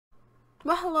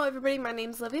Well, hello everybody, my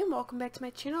name's Livia and welcome back to my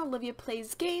channel, Livia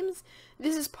Plays Games.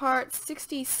 This is part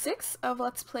 66 of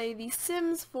Let's Play The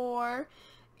Sims 4,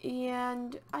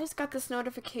 and I just got this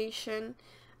notification,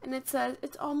 and it says,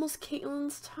 it's almost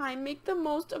Caitlin's time, make the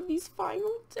most of these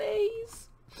final days.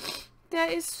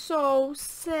 That is so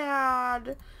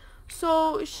sad.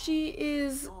 So, she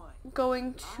is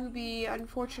going to be,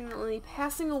 unfortunately,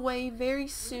 passing away very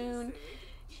soon.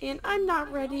 And I'm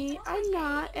not ready. I'm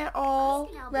not at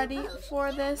all ready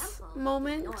for this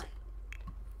moment. What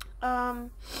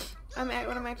I'm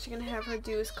actually going to have her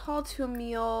do is call to a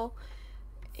meal.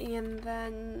 And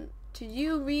then, did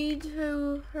you read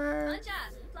to her?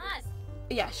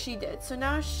 Yeah, she did. So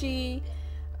now she,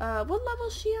 what level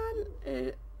is she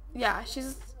on? Yeah,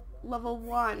 she's level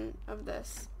 1 of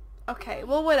this. Okay,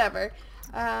 well, whatever.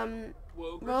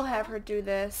 We'll have her do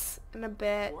this in a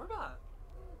bit.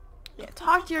 Yeah,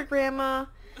 talk to your grandma,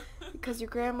 because your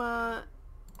grandma,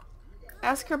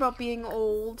 ask her about being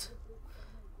old.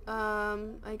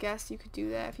 I guess you could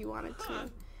do that if you wanted to.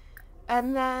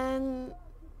 And then,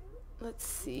 let's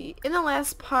see, in the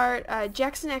last part,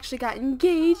 Jackson actually got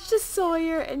engaged to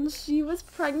Sawyer, and she was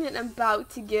pregnant and about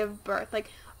to give birth, like,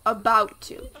 about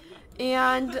to.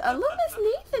 And little Miss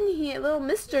Nathan here, little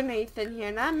Mr. Nathan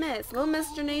here, not Miss, little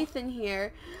Mr. Nathan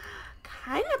here,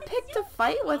 kind of picked a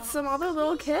fight with some other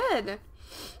little kid.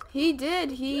 He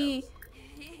did. He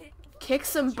kicked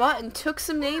some butt and took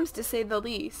some names, to say the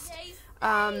least.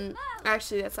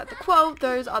 Actually, that's not the quote.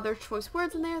 There's other choice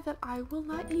words in there that I will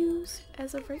not use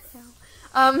as of right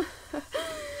now.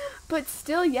 But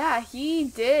still, yeah, he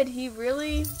did. He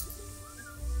really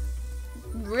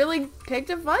picked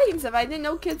a fight and stuff. I didn't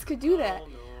know kids could do that.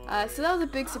 So that was a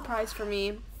big surprise for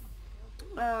me.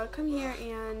 Come here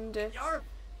and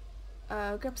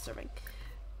grab serving.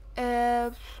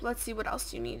 Let's see, what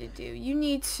else you need to do. You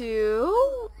need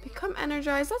to become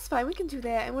energized. That's fine, we can do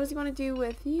that. And what does he want to do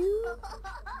with you?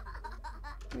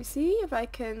 Let me see if I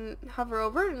can hover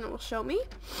over it and it will show me.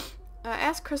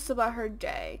 Ask Crystal about her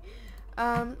day.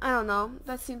 I don't know.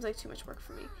 That seems like too much work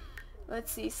for me.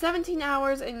 Let's see, 17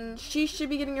 hours and she should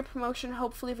be getting a promotion,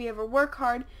 hopefully, if we ever work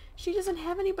hard. She doesn't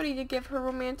have anybody to give her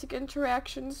romantic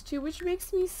interactions to, which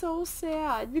makes me so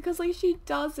sad, because, like, she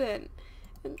doesn't.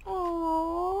 And,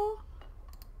 aww.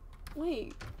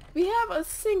 Wait, we have a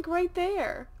sink right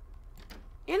there.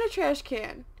 And a trash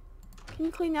can. Can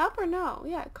you clean up or no?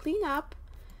 Yeah, clean up.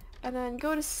 And then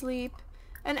go to sleep.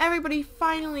 And everybody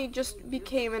finally just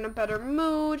became in a better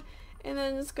mood. And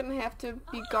then it's gonna have to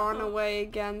be gone away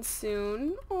again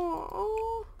soon.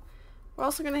 Aww. We're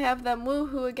also gonna have them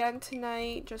woohoo again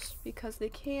tonight, just because they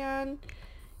can.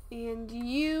 And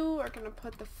you are gonna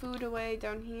put the food away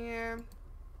down here.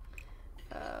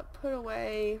 Put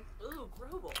away.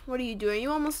 What are you doing? Are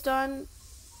you almost done?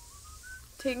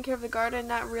 Taking care of the garden?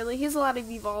 Not really. He has a lot of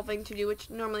evolving to do,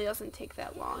 which normally doesn't take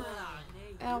that long.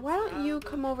 Why don't you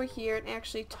come over here and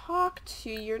actually talk to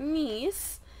your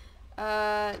niece?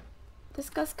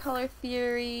 Discuss color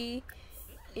theory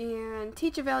and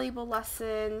teach a valuable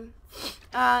lesson.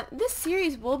 This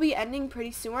series will be ending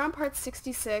pretty soon. We're on part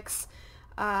 66.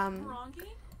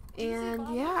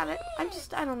 And yeah,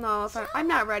 I don't know if I'm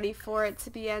not ready for it to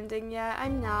be ending yet.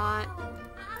 I'm not.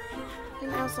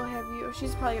 And I also have you.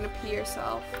 She's probably gonna pee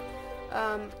herself.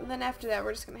 And then after that,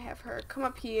 we're just gonna have her come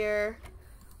up here.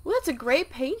 Well, that's a great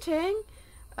painting.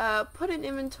 Put in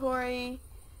inventory.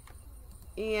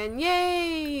 And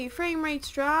yay! Frame rates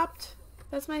dropped.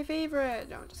 That's my favorite.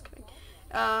 No, just kidding.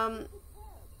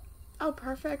 Oh,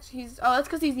 perfect. That's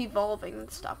because he's evolving and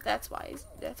stuff. That's why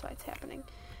it's happening.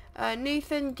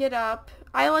 Nathan, get up.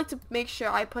 I like to make sure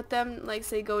I put them, like,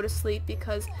 say, go to sleep,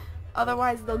 because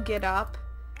otherwise they'll get up,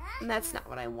 and that's not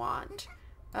what I want.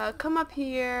 Come up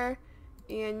here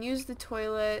and use the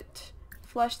toilet,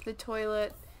 flush the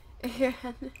toilet, and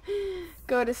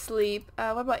go to sleep.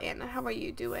 What about Anna? How are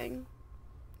you doing?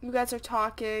 You guys are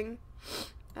talking.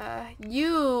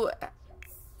 You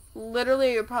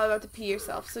literally are probably about to pee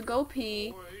yourself, so go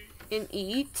pee and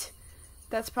eat.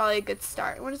 That's probably a good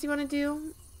start. What does he want to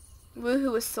do?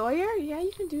 Woohoo with Sawyer? Yeah,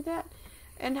 you can do that.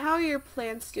 And how are your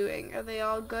plants doing? Are they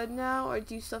all good now, or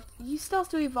do you still have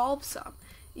to evolve some?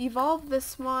 Evolve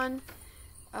this one.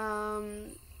 Oh,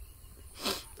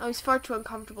 he's far too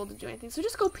uncomfortable to do anything. So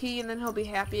just go pee, and then he'll be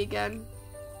happy again.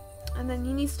 And then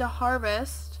he needs to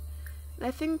harvest. And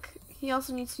I think he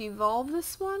also needs to evolve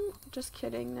this one. Just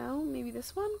kidding. No, maybe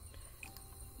this one.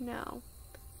 No.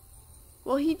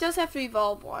 Well, he does have to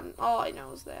evolve one. All I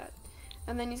know is that.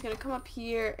 And then he's going to come up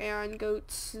here and go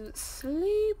to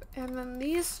sleep. And then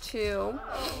these two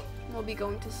will be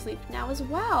going to sleep now as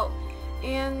well.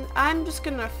 And I'm just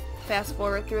going to fast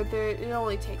forward through it. It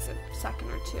only takes a second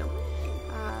or two.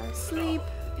 Sleep.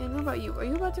 And what about you? Are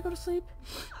you about to go to sleep?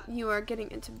 You are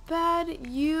getting into bed.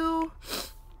 We're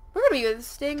gonna be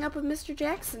staying up with Mr.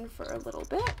 Jackson for a little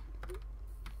bit.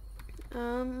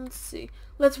 Let's see.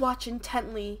 Let's watch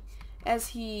intently as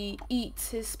he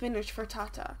eats his spinach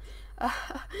frittata.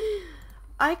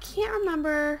 I can't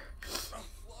remember.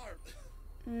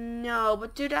 No,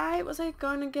 but was I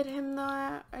going to get him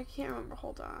that? I can't remember.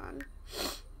 Hold on.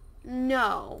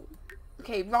 No.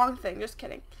 Okay, wrong thing. Just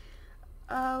kidding.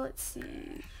 Let's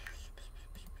see.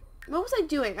 What was I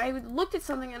doing? I looked at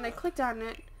something and I clicked on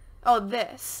it. Oh,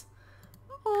 this.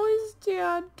 Oh, his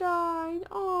dad died.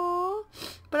 Oh.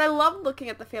 But I love looking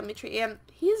at the family tree. And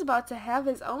he's about to have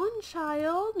his own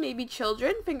child. Maybe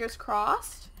children. Fingers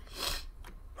crossed.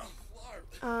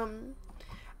 And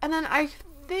then I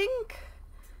think,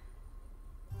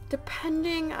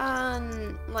 depending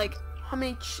on, like, how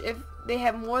many, if they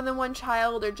have more than one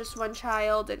child or just one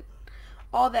child and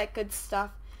all that good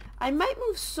stuff, I might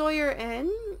move Sawyer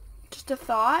in. Just a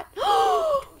thought.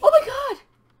 Oh my god!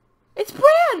 It's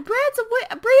Brad! Brad's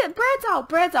out!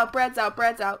 Brad's out!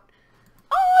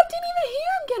 Oh, I didn't even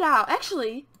hear him get out!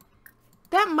 Actually,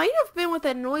 that might have been what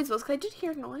that noise was, because I did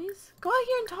hear noise. Go out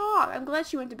here and talk. I'm glad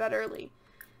she went to bed early.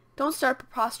 Don't start a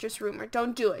preposterous rumor.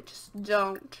 Don't do it. Just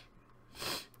don't.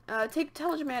 Take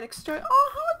teledramatic story.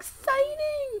 Oh, how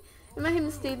exciting! Invite him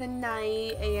to stay the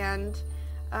night and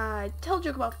tell a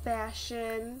joke about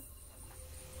fashion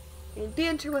and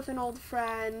banter with an old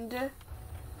friend.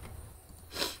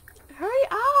 Hurry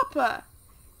up!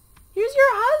 Here's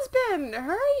your husband!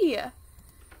 Hurry!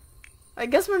 I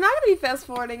guess we're not gonna be fast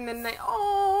forwarding the night.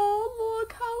 Oh,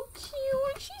 look how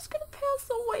cute! She's gonna pass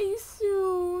away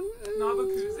soon.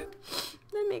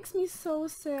 That makes me so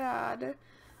sad.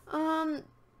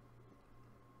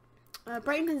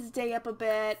 Brighten his day up a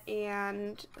bit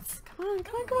and come on.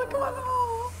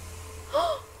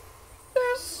 Oh,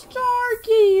 they're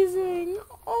stargazing.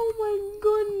 Oh my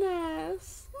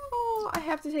goodness. Oh, I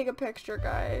have to take a picture,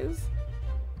 guys.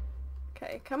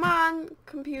 Okay, come on,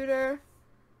 computer.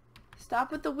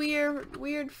 Stop with the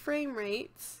weird frame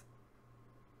rates.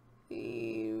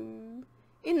 In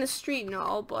the street and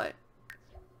all, but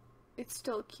it's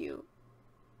still cute.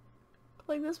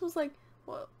 Like, this was like,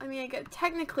 well, I mean, I guess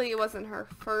technically it wasn't her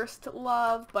first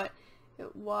love, but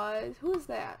it was. Who is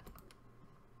that?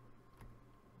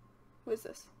 Who is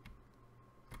this?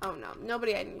 Oh no,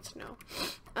 nobody I need to know.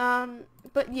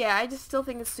 But yeah, I just still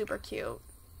think it's super cute.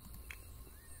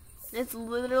 It's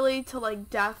literally to like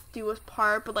death do us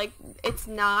part, but like it's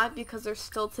not because they're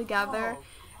still together.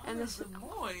 And this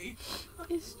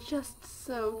is just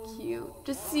so cute.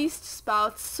 Deceased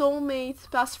spouse, soulmates,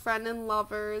 best friend, and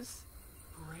lovers.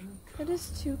 That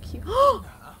is too cute.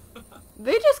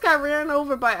 They just got ran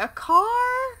over by a car?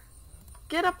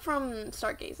 Get up from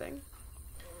stargazing.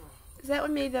 Is that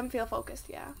what made them feel focused?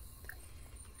 Yeah.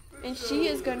 And she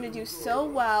is going to do so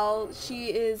well. She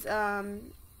is, oh,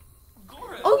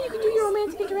 you can do your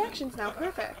romantic interactions now.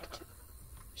 Perfect.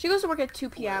 She goes to work at 2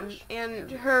 p.m.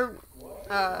 and her,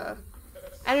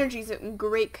 energy's in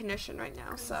great condition right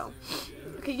now, so.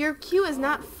 Okay, your queue is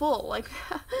not full. Like,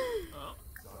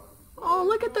 oh,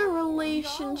 look at their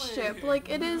relationship. Like,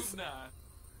 it is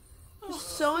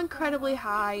so incredibly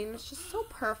high, and it's just so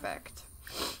perfect.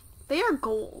 They are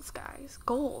goals, guys.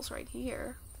 Goals right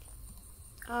here.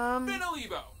 Hug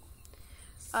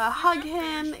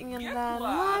him, and then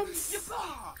let's,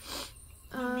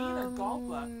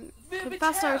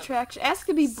 confess our attraction. Ask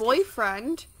to be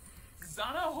boyfriend.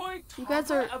 You guys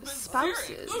are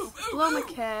spouses. Blow my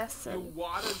kiss and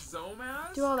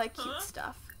do all that cute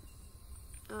stuff.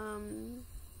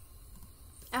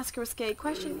 Ask a risque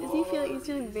question. Is he feeling? He's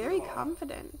feeling very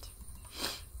confident.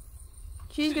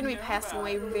 She's gonna be passing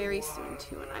away very soon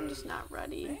too, and I'm just not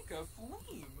ready.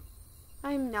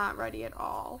 I'm not ready at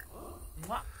all.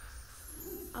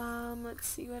 Let's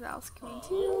see, what else can we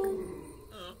do?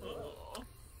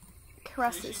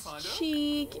 Caress his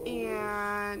cheek,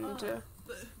 and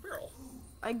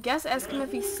I guess ask him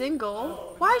if he's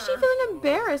single. Why is she feeling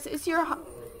embarrassed? It's your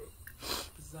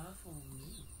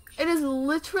It is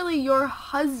literally your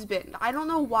husband. I don't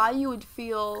know why you would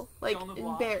feel, like,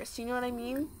 embarrassed. You know what I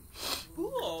mean?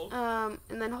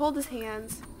 And then hold his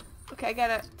hands. Okay, I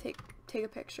gotta take a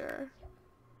picture.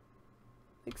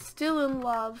 Like, still in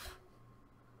love.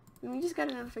 And we just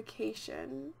got a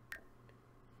notification.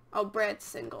 Oh, Brad's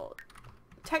single.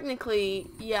 Technically,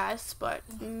 yes, but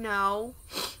no.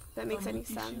 If that makes any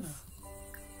sense.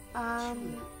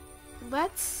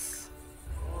 Let's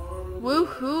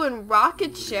woohoo and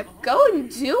rocket ship. Go and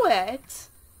do it.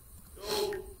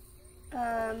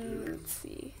 Let's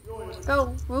see.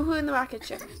 Go, woohoo in the rocket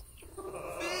ship.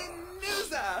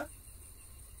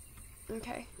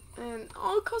 Okay. And,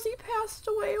 oh, cause he passed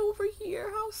away over here.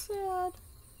 How sad.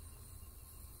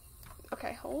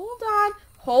 Okay, hold on.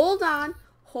 Hold on.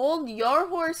 Hold your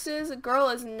horses. The girl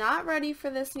is not ready for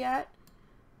this yet.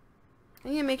 I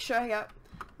need to make sure I got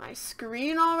my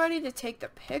screen all ready to take the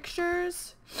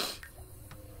pictures.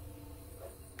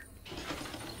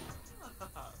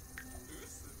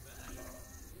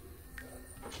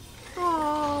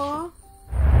 Aww.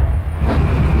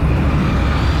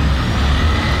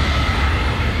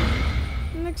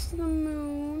 Next to the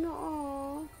moon.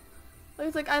 Aww.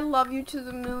 It's like I love you to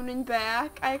the moon and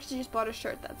back. I actually just bought a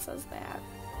shirt that says that.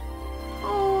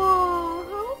 Oh,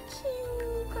 how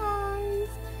cute, guys.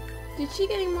 Did she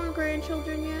get any more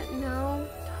grandchildren yet? No.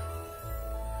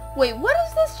 Wait, what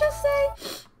does this just say?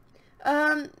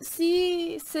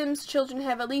 See, Sims children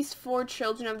have at least 4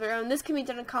 children of their own. This can be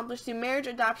done accomplished through marriage,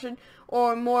 adoption,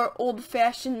 or more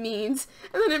old-fashioned means.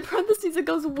 And then in parentheses it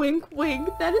goes wink, wink.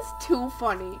 That is too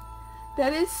funny.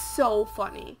 That is so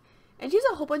funny. And she has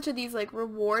a whole bunch of these, like,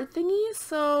 reward thingies,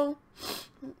 so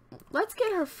let's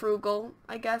get her frugal,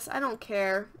 I guess. I don't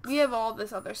care. We have all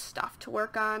this other stuff to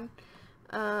work on.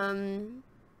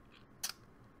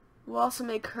 We'll also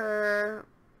make her,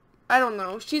 I don't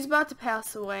know, she's about to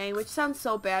pass away, which sounds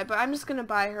so bad, but I'm just going to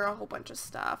buy her a whole bunch of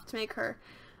stuff to make her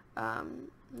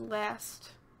last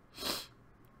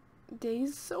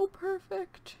days so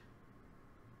perfect.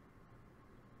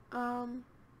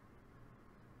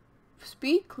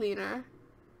 Speed cleaner.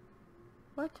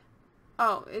 What?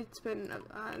 Oh, it's been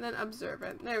then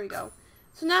observant. There we go.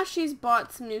 So now she's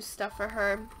bought some new stuff for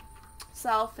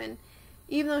herself, and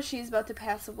even though she's about to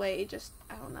pass away, just,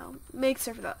 I don't know, makes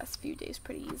her for the last few days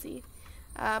pretty easy.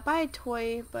 Buy a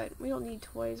toy, but we don't need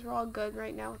toys. We're all good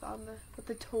right now with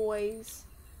the toys.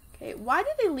 Okay, why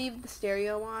did they leave the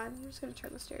stereo on? I'm just gonna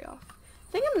turn the stereo off.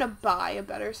 I think I'm gonna buy a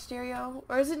better stereo,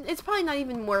 or is it? It's probably not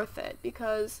even worth it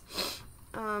because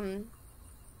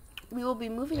we will be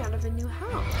moving out of a new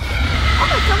house. Oh,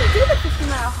 I thought we did the 50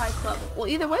 Mile High Club. Well,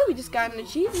 either way, we just got an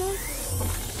achievement.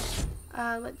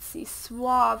 Let's see,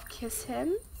 Suave kiss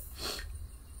him.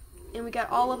 And we got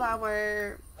all of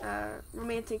our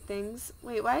romantic things.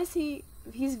 Wait, why is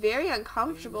he's very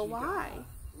uncomfortable, why?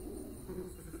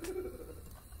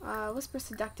 Whisper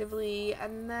seductively,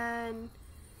 and then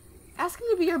ask him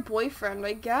to be your boyfriend,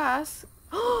 I guess.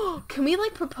 Oh, can we,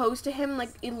 like, propose to him,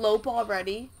 like, elope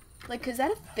already? Like, is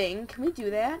that a thing? Can we do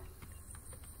that?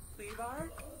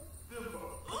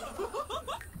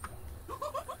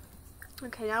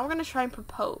 Okay, now we're gonna try and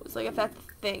propose, like, if that's a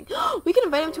thing. We can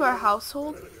invite him to our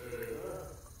household?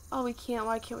 Oh, we can't.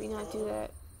 Why can't we not do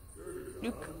that?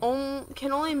 You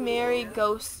can only marry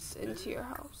ghosts into your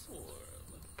house.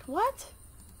 What?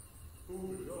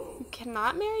 You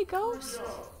cannot marry ghosts?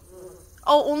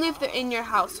 Oh, only if they're in your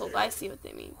household. I see what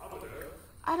they mean.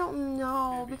 I don't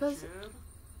know, because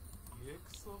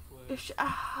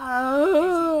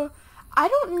I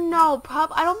don't know.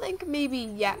 I don't think maybe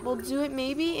yet. We'll do it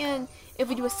maybe, and if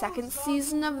we do a second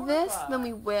season of this, then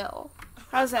we will.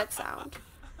 How does that sound?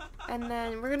 And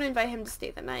then we're gonna invite him to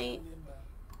stay the night.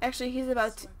 Actually,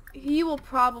 he will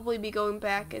probably be going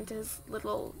back into his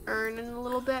little urn in a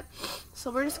little bit, so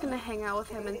we're just gonna hang out with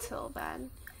him until then.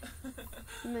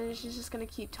 And then she's just gonna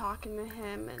keep talking to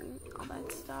him and all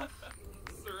that stuff.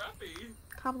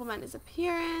 Compliment his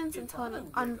appearance and tell an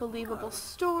unbelievable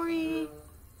story.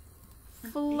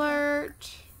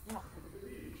 Flirt.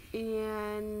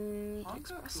 And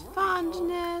express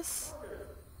fondness.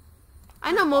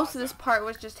 I know most of this part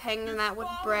was just hanging out with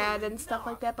Brad and stuff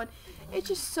like that, but it's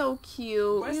just so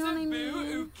cute. You know what I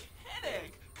mean?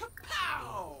 Look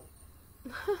how,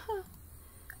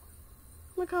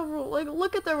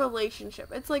 look at their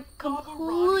relationship. It's like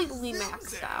completely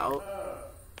maxed out.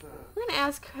 We're gonna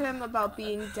ask him about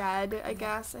being dead, I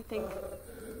guess. I think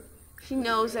she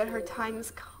knows that her time is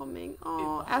coming.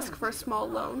 Oh, ask for a small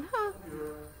loan.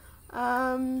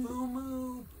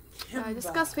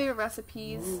 Discuss favorite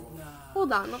recipes.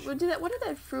 Hold on, what did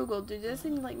that frugal do? Did this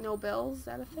thing like no bills? Is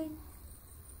that a thing?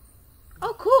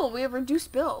 Oh, cool. We have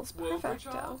reduced bills.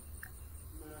 Perfecto.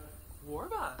 We're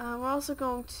also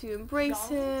going to embrace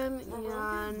him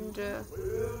and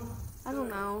I don't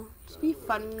know, just be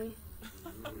funny.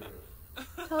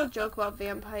 Tell a joke about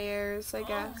vampires, I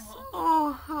guess.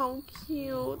 Oh, how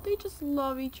cute. They just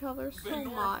love each other so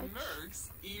much.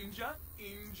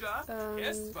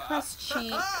 Press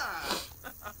cheek.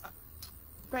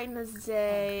 Brighten his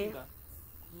day.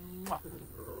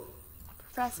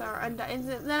 Professor, and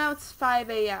now it's 5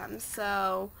 a.m.,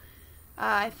 so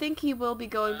I think he will be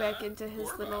going back into his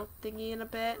little thingy in a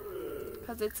bit.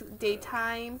 because it's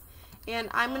daytime, and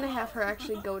I'm going to have her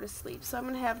actually go to sleep. So I'm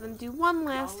going to have them do one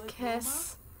last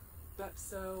kiss.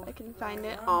 If I can find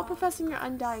it. Oh, professing your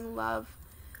undying love.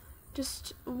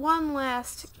 Just one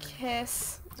last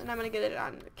kiss, and I'm going to get it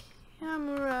on the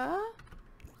camera.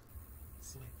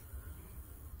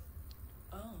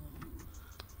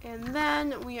 And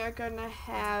then we are going to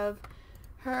have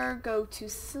her go to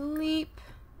sleep,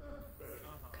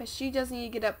 because she does need to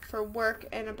get up for work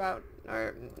in about,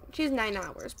 or she's 9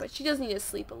 hours, but she does need to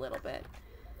sleep a little bit.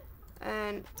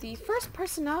 And the first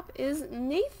person up is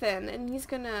Nathan, and he's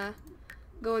going to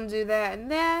go and do that and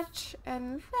that,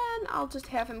 and then I'll just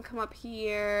have him come up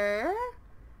here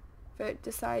if it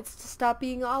decides to stop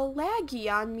being all laggy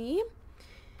on me,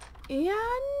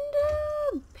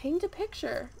 and paint a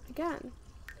picture again.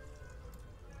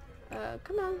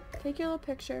 Come on, take your little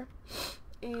picture,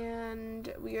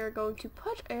 and we are going to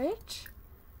put it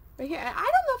right here. And I don't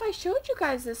know if I showed you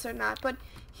guys this or not, but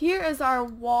here is our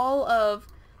wall of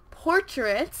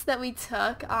portraits that we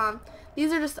took.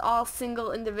 These are just all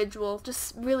single individual,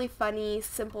 just really funny,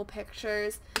 simple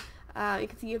pictures. You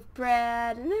can see of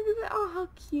Brad and everybody. Oh, how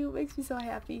cute. Makes me so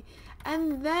happy.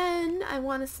 And then I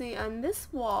want to see on this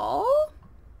wall,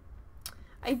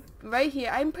 right here,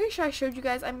 I'm pretty sure I showed you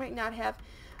guys. I might not have.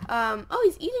 Oh,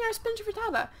 he's eating our spinach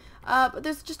frittata. But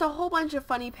there's just a whole bunch of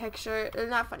funny pictures, or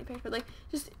not funny pictures, but like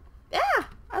just, I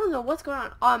don't know what's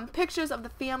going on. Pictures of the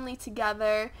family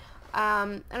together.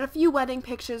 And a few wedding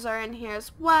pictures are in here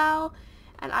as well.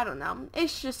 And I don't know,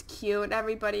 it's just cute, and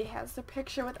everybody has their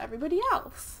picture with everybody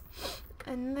else.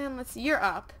 And then let's see, you're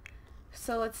up.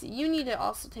 So let's see, you need to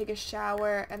also take a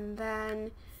shower, and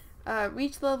then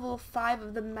reach level 5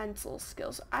 of the mental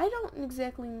skills. I don't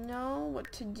exactly know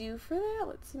what to do for that.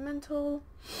 Let's see, mental.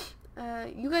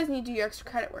 You guys need to do your extra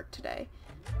credit work today.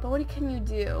 But what can you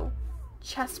do?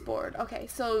 Chessboard. Okay,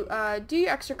 so do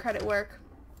your extra credit work.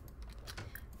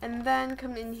 And then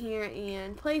come in here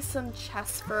and play some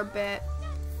chess for a bit.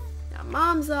 Now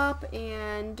Mom's up,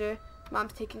 and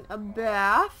Mom's taking a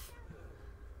bath.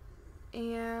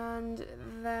 And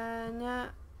then,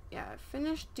 yeah, I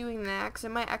finished doing that, because I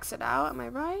might exit out. Am I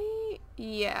right?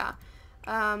 Yeah.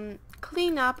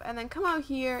 Clean up, and then come out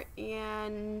here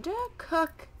and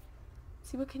cook.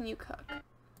 See, what can you cook?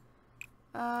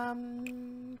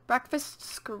 Breakfast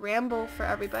scramble for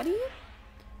everybody.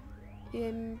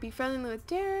 And be friendly with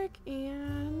Derek,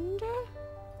 and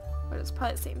what is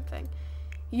probably the same thing.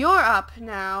 You're up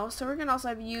now, so we're gonna also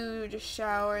have you just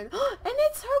shower, and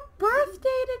it's her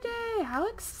birthday today. How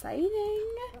exciting!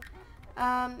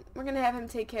 We're gonna have him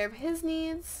take care of his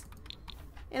needs.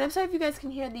 And I'm sorry if you guys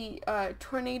can hear the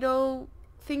tornado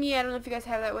thingy. I don't know if you guys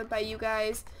have that one by you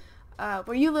guys,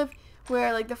 where you live,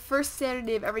 where like the first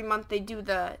Saturday of every month they do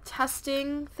the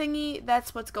testing thingy.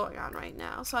 That's what's going on right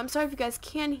now. So I'm sorry if you guys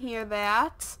can hear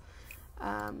that.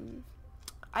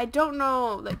 I don't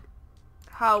know like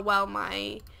how well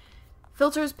my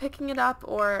filter is picking it up,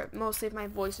 or mostly if my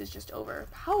voice is just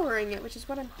overpowering it, which is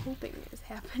what I'm hoping is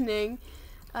happening.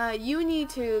 You need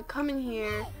to come in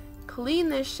here, clean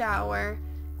this shower,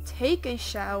 take a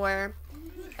shower,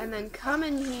 and then come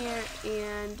in here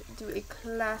and do a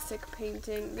classic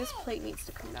painting. This plate needs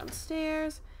to come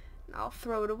downstairs, and I'll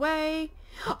throw it away.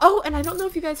 Oh, and I don't know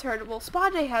if you guys heard, well, Spa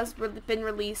Day has been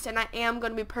released, and I am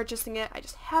going to be purchasing it. I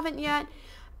just haven't yet.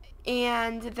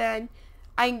 And then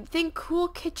I think Cool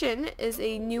Kitchen is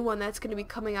a new one that's going to be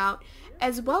coming out,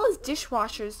 as well as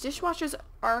dishwashers. Dishwashers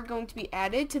are going to be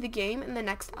added to the game in the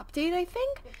next update, I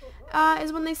think,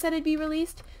 is when they said it'd be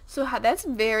released. So that's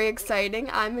very exciting.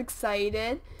 I'm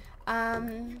excited.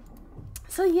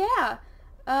 So yeah,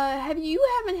 you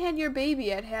haven't had your baby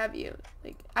yet, have you?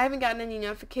 Like, I haven't gotten any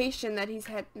notification that he's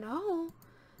had, no,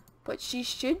 but she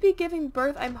should be giving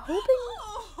birth. I'm hoping.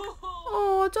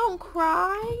 Oh, don't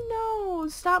cry. No,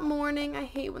 stop mourning. I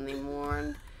hate when they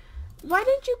mourn. Why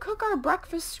didn't you cook our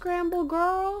breakfast scramble,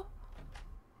 girl?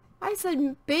 I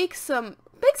said bake some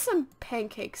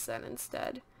pancakes then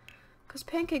instead, because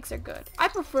pancakes are good.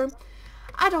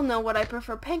 I don't know what I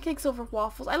prefer, pancakes over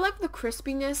waffles. I like the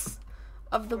crispiness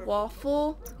of the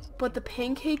waffle, but the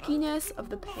pancakiness of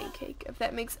the pancake, if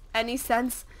that makes any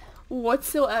sense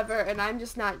whatsoever, and I'm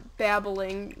just not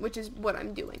babbling, which is what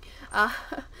I'm doing.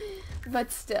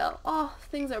 But still, oh,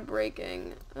 things are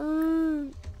breaking.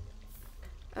 And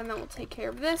then we'll take care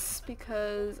of this,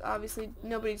 because obviously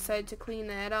nobody decided to clean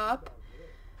that up.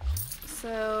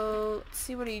 So, let's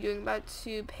see, what are you doing? About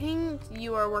to paint.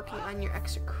 You are working on your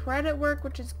extra credit work,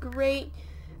 which is great.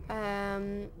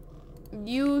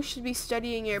 You should be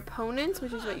studying your opponents,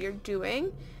 which is what you're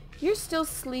doing. You're still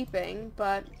sleeping,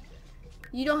 but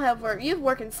you don't have work. You have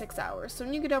work in 6 hours. So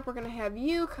when you get up, we're going to have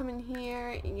you come in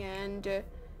here and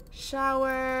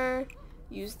shower,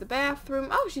 use the bathroom.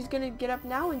 Oh, she's going to get up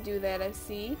now and do that, I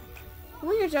see.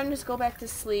 When you're done, just go back to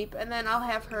sleep, and then I'll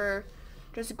have her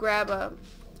just grab a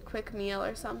quick meal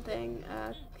or something.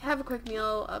 Have a quick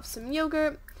meal of some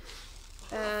yogurt.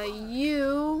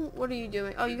 What are you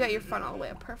doing? Oh, you got your phone all the way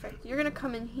up. Perfect. You're going to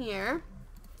come in here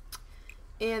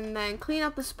and then clean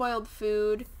up the spoiled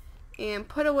food and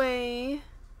put away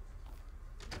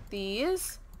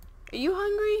these. Are you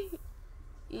hungry?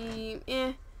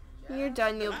 You're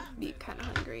done. You'll be kind of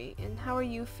hungry. And how are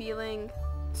you feeling?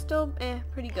 Still,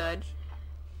 pretty good.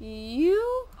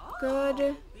 You?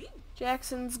 Good.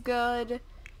 Jackson's good.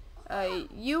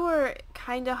 You were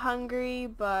kind of hungry,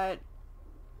 but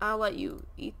I'll let you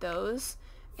eat those.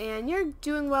 And you're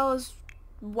doing well as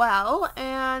well.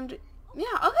 And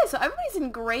yeah, okay, so everybody's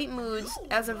in great moods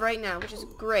as of right now, which is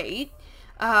great.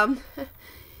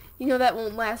 You know that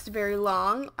won't last very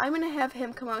long. I'm going to have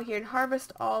him come out here and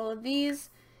harvest all of these.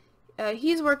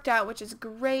 He's worked out, which is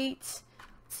great. Let's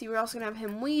see, we're also going to have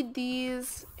him weed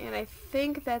these. And I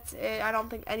think that's it. I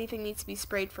don't think anything needs to be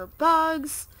sprayed for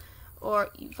bugs or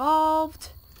evolved.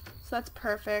 So that's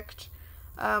perfect.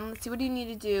 Let's see, what do you need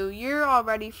to do? You're all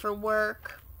ready for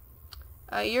work.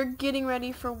 You're getting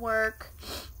ready for work.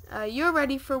 You're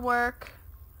ready for work.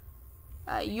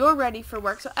 You're ready for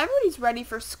work. So everybody's ready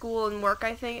for school and work,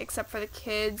 I think, except for the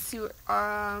kids who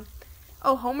are,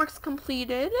 oh, homework's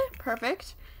completed.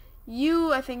 Perfect.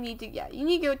 You, I think, need to, you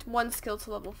need to get one skill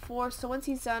to level 4. So once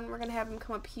he's done, we're going to have him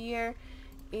come up here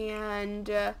and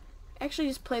actually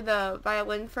just play the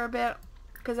violin for a bit,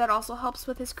 because that also helps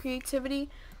with his creativity.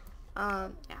 Yeah.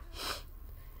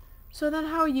 So then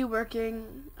how are you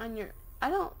working on your, I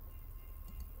don't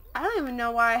even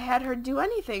know why I had her do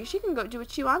anything. She can go do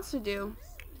what she wants to do.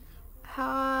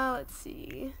 Let's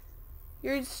see.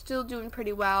 You're still doing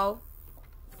pretty well.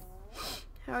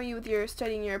 How are you with your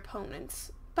studying your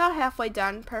opponents? About halfway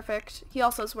done. Perfect. He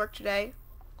also has work today.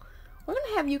 We're going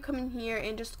to have you come in here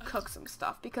and just cook some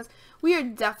stuff, because we are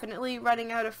definitely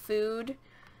running out of food.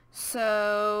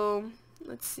 So,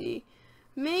 let's see.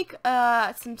 Make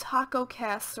some taco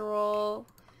casserole,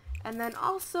 and then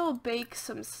also bake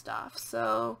some stuff.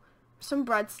 So some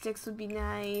breadsticks would be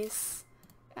nice,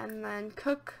 and then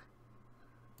cook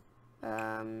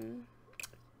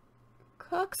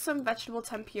some vegetable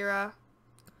tempura.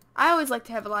 I always like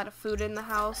to have a lot of food in the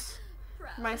house for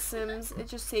my Sims. It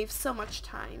just saves so much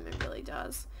time. It really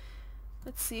does.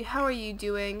 Let's see, how are you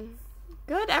doing?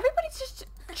 Good. Everybody's just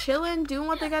chilling, doing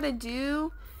what they gotta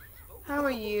do. How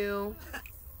are you?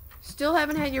 Still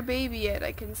haven't had your baby yet,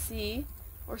 I can see.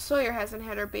 Or Sawyer hasn't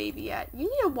had her baby yet. You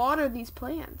need to water these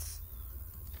plants.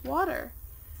 Water.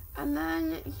 And then,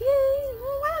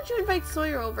 well, why don't you invite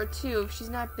Sawyer over too if she's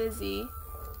not busy?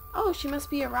 Oh, she must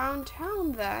be around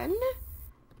town then.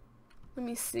 Let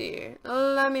me see.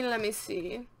 Let me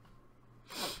see.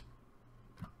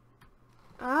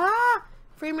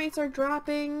 Frame rates are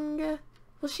dropping.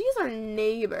 Well, she's our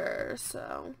neighbor,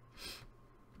 so.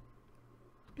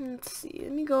 Let's see.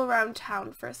 Let me go around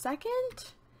town for a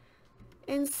second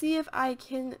and see if I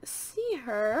can see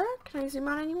her. Can I zoom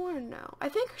out anymore? No. I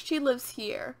think she lives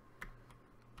here.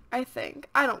 I think.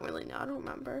 I don't really know. I don't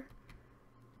remember.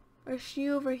 Is she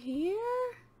over here?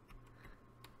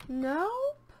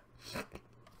 Nope.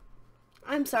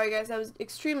 I'm sorry, guys. That was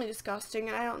extremely disgusting,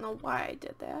 and I don't know why I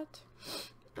did that.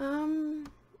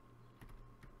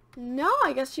 No,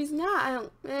 I guess she's not. I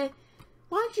don't.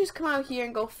 Why don't you just come out here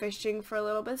and go fishing for a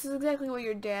little bit? This is exactly what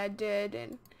your dad did,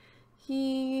 and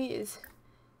he is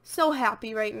so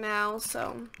happy right now,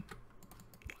 so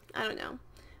I don't know.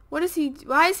 What is he?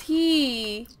 Why is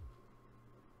he?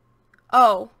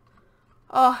 Oh,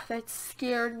 that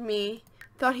scared me.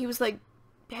 Thought he was like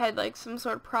had like some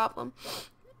sort of problem.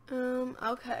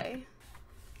 Okay.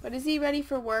 But is he ready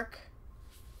for work?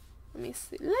 Let me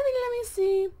see. Let me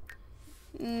see.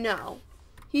 No.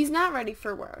 He's not ready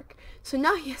for work. So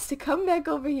now he has to come back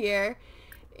over here.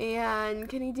 And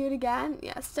can he do it again?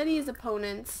 Yeah, study his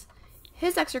opponents.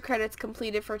 His extra credits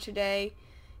completed for today.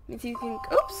 Means he can,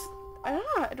 oops.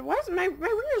 Why is my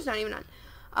windows not even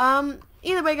on?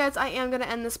 Either way, guys, I am going to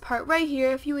end this part right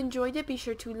here. If you enjoyed it, be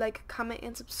sure to like, comment,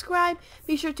 and subscribe.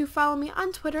 Be sure to follow me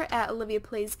on Twitter at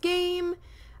OliviaPlaysGame.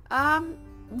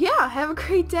 Yeah, have a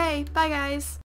great day. Bye, guys.